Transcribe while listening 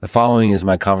The following is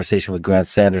my conversation with Grant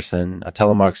Sanderson, a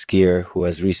telemark skier who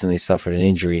has recently suffered an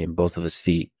injury in both of his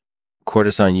feet.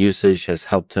 Cortisone usage has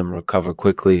helped him recover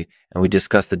quickly, and we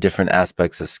discuss the different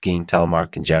aspects of skiing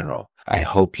telemark in general. I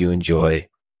hope you enjoy.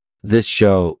 This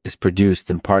show is produced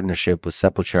in partnership with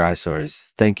Sepulture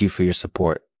Eyesores. Thank you for your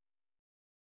support.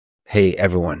 Hey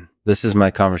everyone, this is my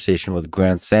conversation with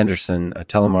Grant Sanderson, a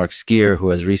telemark skier who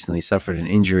has recently suffered an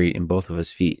injury in both of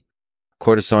his feet.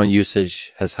 Cortisone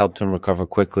usage has helped him recover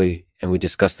quickly, and we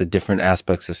discuss the different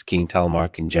aspects of skiing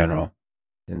telemark in general.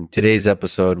 In today's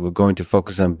episode, we're going to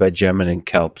focus on Benjamin and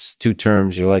Kelps, two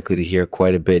terms you're likely to hear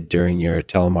quite a bit during your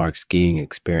telemark skiing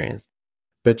experience.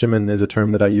 Benjamin is a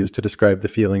term that I use to describe the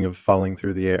feeling of falling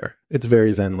through the air. It's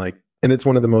very zen-like, and it's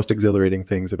one of the most exhilarating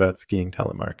things about skiing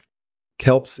telemark.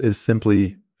 Kelps is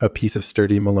simply a piece of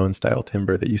sturdy Malone-style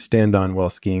timber that you stand on while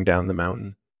skiing down the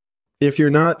mountain. If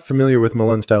you're not familiar with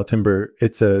Malone-style timber,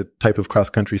 it's a type of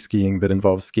cross-country skiing that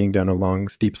involves skiing down a long,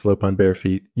 steep slope on bare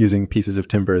feet, using pieces of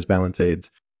timber as balance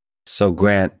aids. So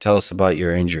Grant, tell us about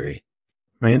your injury.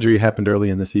 My injury happened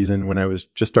early in the season when I was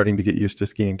just starting to get used to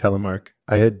skiing telemark.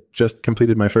 I had just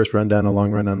completed my first run down a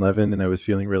long run on Levin, and I was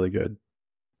feeling really good.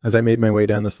 As I made my way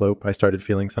down the slope, I started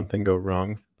feeling something go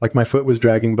wrong. Like my foot was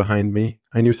dragging behind me.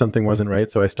 I knew something wasn't right,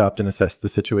 so I stopped and assessed the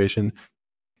situation.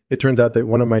 It turns out that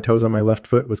one of my toes on my left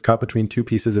foot was caught between two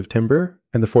pieces of timber,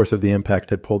 and the force of the impact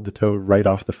had pulled the toe right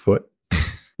off the foot.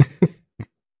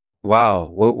 Wow,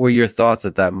 what were your thoughts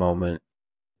at that moment?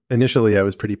 Initially, I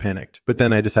was pretty panicked, but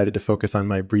then I decided to focus on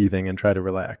my breathing and try to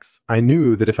relax. I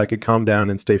knew that if I could calm down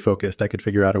and stay focused, I could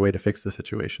figure out a way to fix the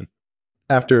situation.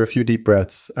 After a few deep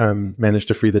breaths, managed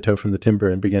to free the toe from the timber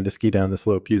and began to ski down the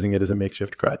slope using it as a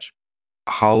makeshift crutch.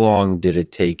 How long did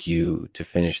it take you to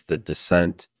finish the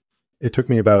descent? It took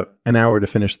me about an hour to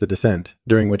finish the descent,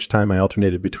 during which time I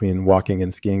alternated between walking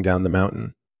and skiing down the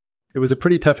mountain. It was a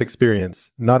pretty tough experience.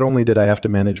 Not only did I have to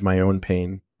manage my own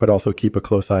pain, but also keep a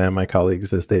close eye on my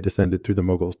colleagues as they descended through the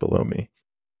moguls below me.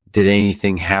 Did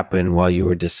anything happen while you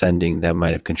were descending that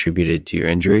might have contributed to your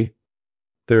injury?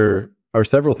 There are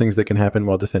several things that can happen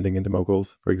while descending into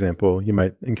moguls. For example, you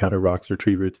might encounter rocks or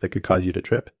tree roots that could cause you to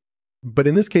trip. But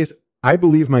in this case, I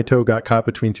believe my toe got caught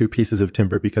between two pieces of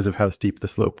timber because of how steep the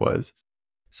slope was.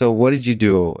 So what did you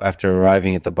do after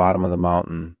arriving at the bottom of the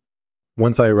mountain?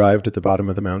 Once I arrived at the bottom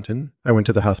of the mountain, I went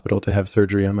to the hospital to have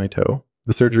surgery on my toe.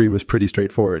 The surgery was pretty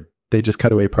straightforward. They just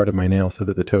cut away part of my nail so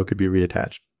that the toe could be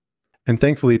reattached. And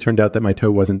thankfully, it turned out that my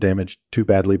toe wasn't damaged too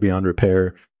badly beyond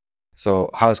repair. So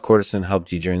how has cortisone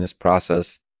helped you during this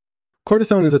process?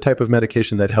 Cortisone is a type of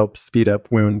medication that helps speed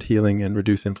up wound healing and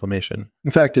reduce inflammation.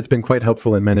 In fact, it's been quite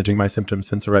helpful in managing my symptoms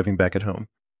since arriving back at home.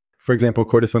 For example,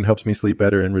 cortisone helps me sleep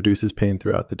better and reduces pain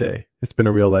throughout the day. It's been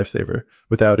a real lifesaver.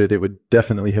 Without it, it would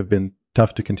definitely have been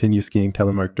tough to continue skiing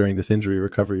telemark during this injury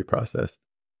recovery process.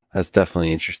 That's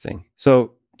definitely interesting.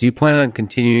 So do you plan on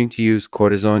continuing to use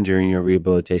cortisone during your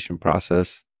rehabilitation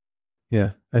process?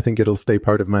 Yeah, I think it'll stay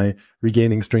part of my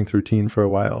regaining strength routine for a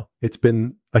while. It's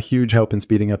been a huge help in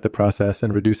speeding up the process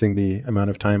and reducing the amount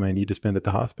of time I need to spend at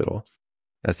the hospital.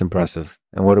 That's impressive.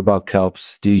 And what about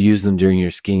Kelps? Do you use them during your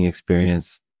skiing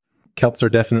experience? Kelps are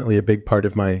definitely a big part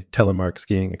of my telemark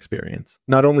skiing experience.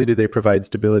 Not only do they provide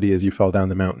stability as you fall down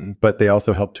the mountain, but they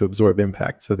also help to absorb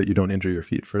impact so that you don't injure your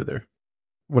feet further.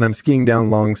 When I'm skiing down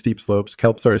long, steep slopes,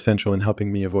 Kelps are essential in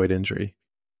helping me avoid injury.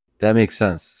 That makes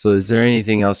sense. So is there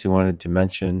anything else you wanted to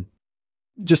mention?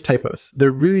 Just typos. They're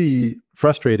really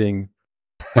frustrating.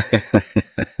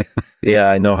 Yeah,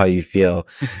 I know how you feel.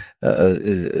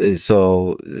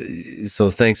 So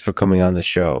thanks for coming on the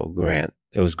show, Grant.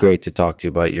 It was great to talk to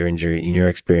you about your injury and your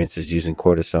experiences using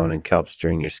cortisone and Kelps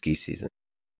during your ski season.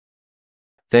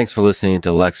 Thanks for listening to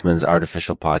Lexman's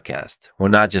Artificial Podcast. We're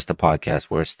not just a podcast,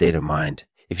 we're a state of mind.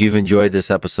 If you've enjoyed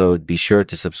this episode, be sure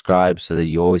to subscribe so that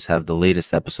you always have the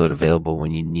latest episode available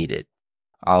when you need it.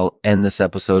 I'll end this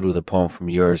episode with a poem from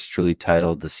yours truly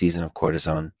titled The Season of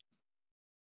Cortisone.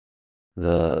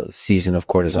 The season of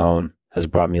cortisone has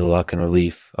brought me luck and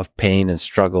relief. Of pain and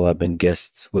struggle I've been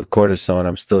guests. With cortisone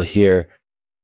I'm still here,